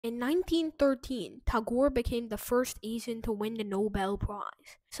In 1913, Tagore became the first Asian to win the Nobel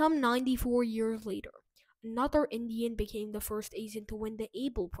Prize. Some 94 years later, another Indian became the first Asian to win the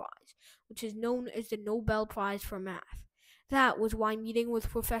Abel Prize, which is known as the Nobel Prize for Math. That was why meeting with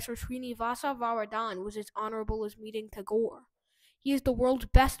Professor Srinivasa Varadhan was as honorable as meeting Tagore. He is the world's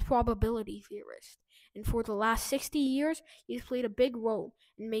best probability theorist, and for the last 60 years, he has played a big role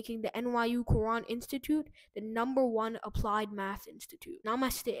in making the NYU Quran Institute the #1 applied math institute.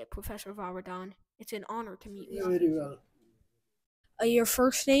 Namaste, Professor Varadhan. It's an honor to meet Yeah, you. very well. Your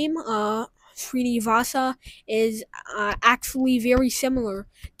first name, Srinivasa, is actually very similar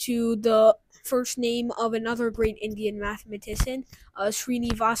to the first name of another great Indian mathematician,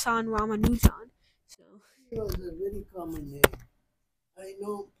 Srinivasan Ramanujan. So, It was a very common name. I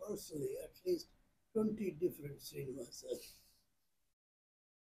know personally at least 20 different Srinivasas.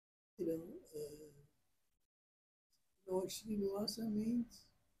 You know, know what Srinivasa means?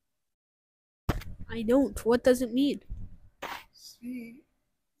 I don't. What does it mean? Sri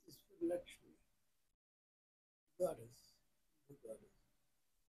is for Lakshmi, goddess, the goddess.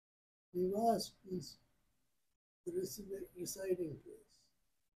 Nivas means the residing place.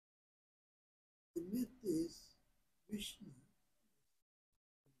 The myth is Vishnu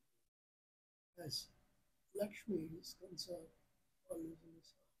as Lakshmi, his consort, always in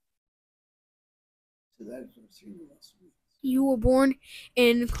his heart. So that's what Srinivas means. You were born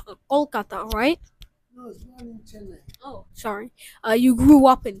in Kolkata, right? No, I was born in Chennai. Oh, sorry. You grew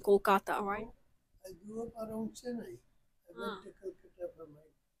up in Kolkata, right? I grew up around Chennai. I Ah. went to Calcutta for my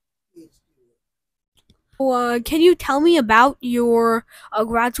PhD work. So, can you tell me about your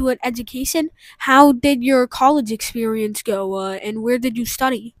graduate education? How did your college experience go, and where did you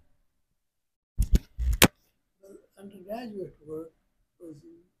study? Well, undergraduate work was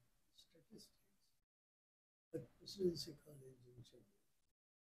in statistics at Presidency College in Chennai.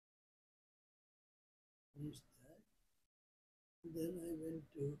 Finished that. And then I went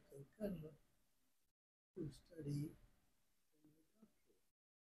to Calcutta to study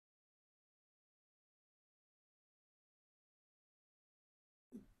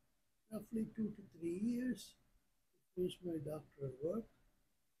roughly 2 to 3 years to finish my doctoral work.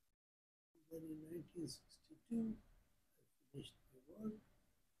 And then in 1962, I finished my work.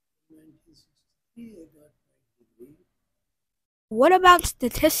 In 1963, I got my degree. What about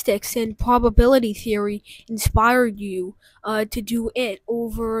statistics and probability theory inspired you to do it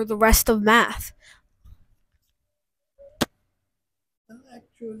over the rest of math? Well,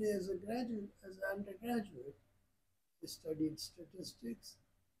 actually, as an undergraduate, I studied statistics,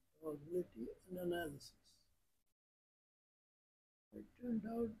 probability, and analysis. It turned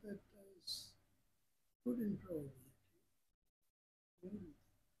out that I was good in probability.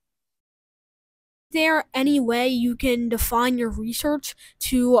 Is there any way you can define your research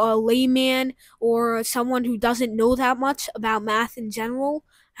to a layman or someone who doesn't know that much about math in general?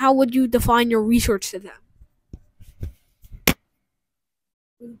 How would you define your research to them?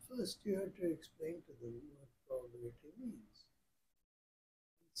 Well, first you have to explain to them what probability means.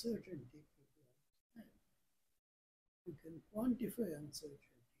 Uncertainty people understand. You can quantify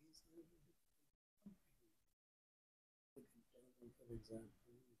uncertainties a little bit complicated. You can tell them, for example,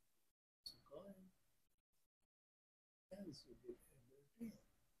 it's a coin, chance you get head or tail.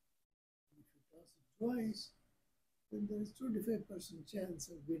 And if you toss it twice, then there is 25% chance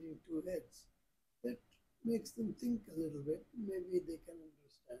of getting two heads. That makes them think a little bit. Maybe they can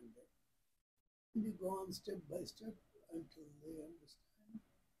understand that. And you go on step by step until they understand.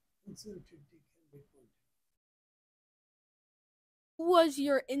 Uncertainty can be quantified. What was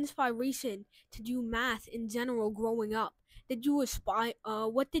your inspiration to do math in general growing up? Did you aspire?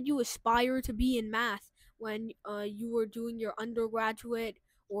 What did you aspire to be in math when you were doing your undergraduate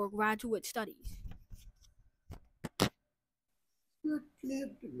or graduate studies? Not clear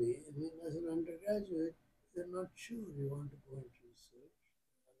to me. I mean, as an undergraduate, you're not sure you want to go into research.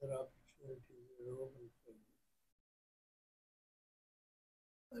 Other opportunities are open for you.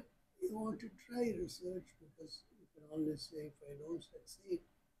 But you want to try research because you can always say, if I don't succeed, I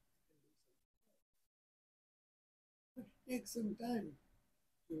can do something else. But it takes some time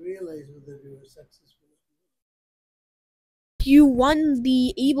to realize whether you are successful or You won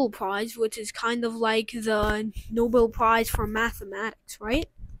the Abel Prize, which is kind of like the Nobel Prize for mathematics, right?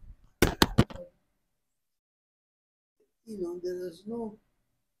 not. But, there is no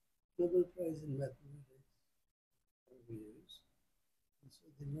Nobel Prize in mathematics for years. And so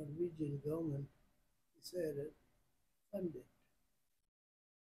the Norwegian government decided to fund it.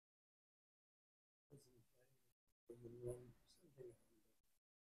 2005, 2001, something like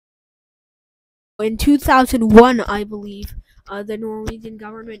that. In 2001, I believe, the Norwegian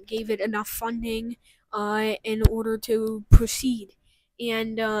government gave it enough funding in order to proceed.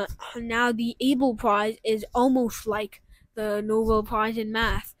 And now the Abel Prize is almost like the Nobel Prize in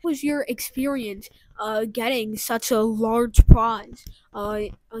Math. What was your experience getting such a large prize,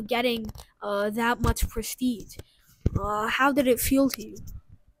 getting that much prestige? How did it feel to you?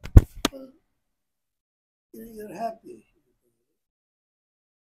 Well, you're happy.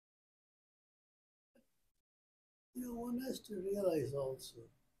 One has to realize also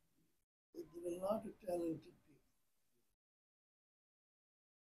that there are a lot of talented people.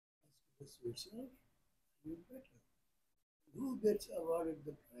 As to yourself, you better. Who gets awarded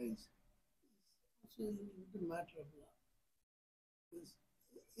the prize is also a little matter of luck. Because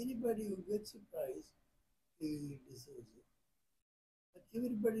anybody who gets a prize, he deserves it. But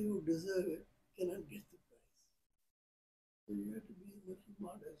everybody who deserves it cannot get the prize. So you have to be a little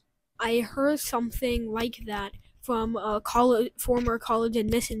modest. I heard something like that from a former college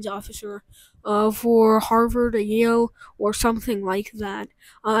admissions officer for Harvard or Yale or something like that.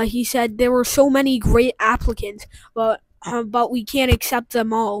 He said there were so many great applicants, but we can't accept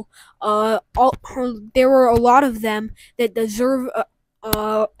them all. There were a lot of them that deserve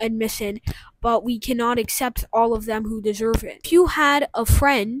admission, but we cannot accept all of them who deserve it. If you had a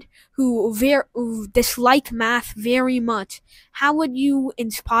friend who disliked math very much, how would you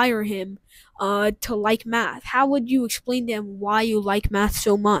inspire him to like math? How would you explain to him why you like math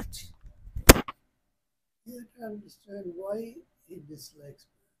so much? You have to understand why he dislikes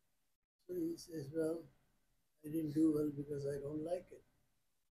me. So he says, well, I didn't do well because I don't like it.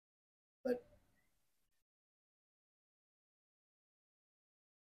 But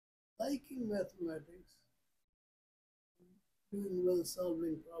liking mathematics, doing well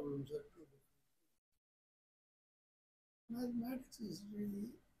solving problems are two different. Mathematics is really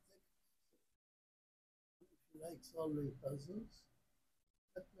if you like solving puzzles,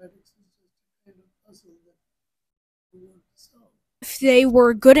 mathematics is just a kind of puzzle that you want to solve. If they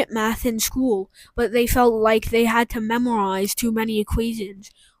were good at math in school, but they felt like they had to memorize too many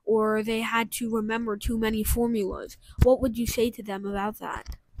equations or they had to remember too many formulas, what would you say to them about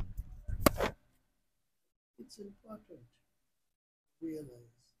that? It's important to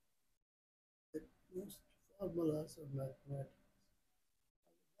realize that most formulas of mathematics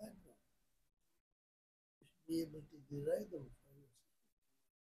are background. You should be able to derive them for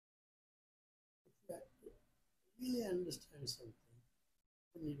yourself. If you really understand something,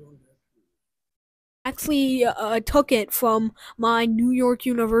 then you don't have to. Actually took it from my New York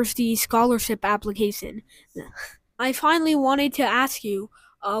University scholarship application. I finally wanted to ask you,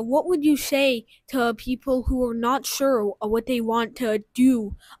 what would you say to people who are not sure what they want to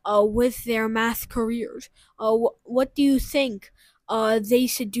do with their math careers? What do you think they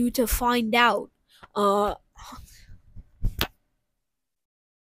should do to find out? Uh,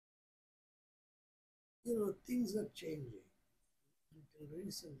 Things are changing. Until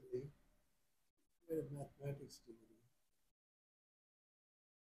recently, we had a mathematics degree.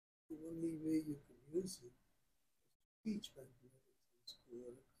 The only way you could use it was to teach mathematics in school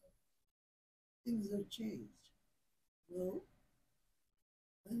or college. Things have changed. Now,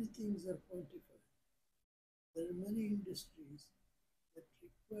 many things are quantified. There are many industries that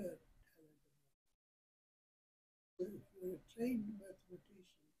require talent. So if you're a trained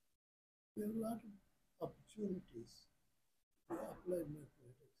mathematician, you have a lot of opportunities to apply mathematics.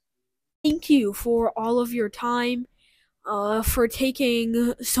 Thank you for all of your time. For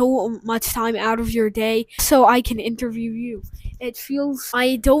taking so much time out of your day so I can interview you. It feels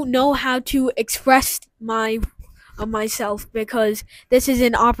I don't know how to express myself because this is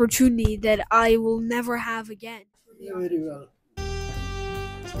an opportunity that I will never have again. You're very well.